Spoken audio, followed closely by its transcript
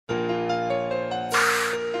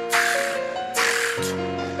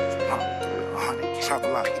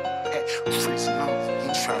Trapalot, freezing on,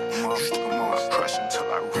 trap motherfucker, Mars, crush until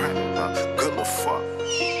I ran it up. Good little fuck.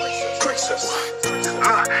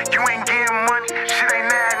 Look, you ain't getting money, shit ain't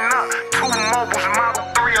adding up. 2 mobiles, Model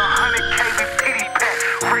 3, 100K, we pity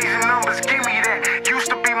pack. Raising numbers, give me that. Used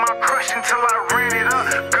to be my crush until I ran it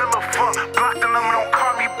up. Good little fuck, block the number, don't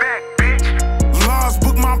call me back, bitch. Laws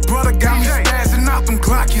book my brother, got me spazzing out them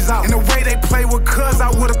Glockies out. And the way they play with cuz, I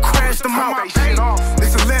would've crashed them out.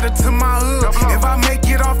 It's a letter to my hood. If I make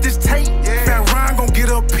it off this tape, Fat Ryan gon' get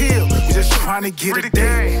a pill. We just tryna get a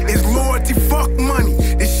day. It's loyalty, fuck money.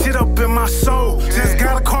 This shit up in my soul. Just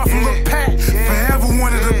got a call from Lil Pat. Forever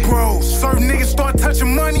one of the bros. Certain niggas start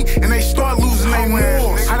touching money and they start losing their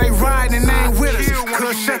morals. How they riding and they ain't with us.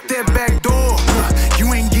 Cuz shut that back door.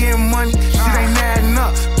 You ain't getting money, shit ain't adding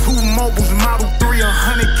up. 2 mobiles, Model 3,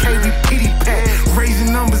 100K, we pity pack.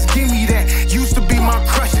 Raising numbers, give me that. Used to be my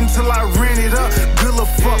crush until I ran it up. Good little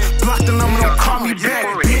fuck, block the number, don't call me back,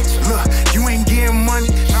 bitch. Look, you ain't getting money,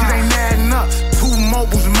 shit ain't adding up. 2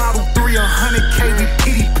 mobiles, Model 3, 100K, we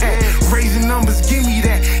pity pack. Raising numbers, give me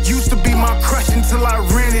that. Used to be my crush until I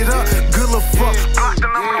ran it up. Good little fuck, block the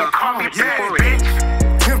number, don't call me back, bitch.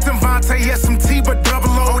 Tempting Vontae, SMT, but double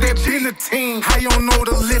O, that been a team. How you don't know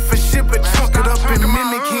the lift for shit, but chunk it up and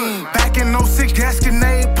mimic him. Back in 06,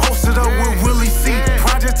 Gasconade, posted up with Willie C.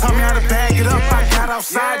 Project taught me how to bag it up, I got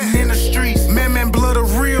outside and in the streets.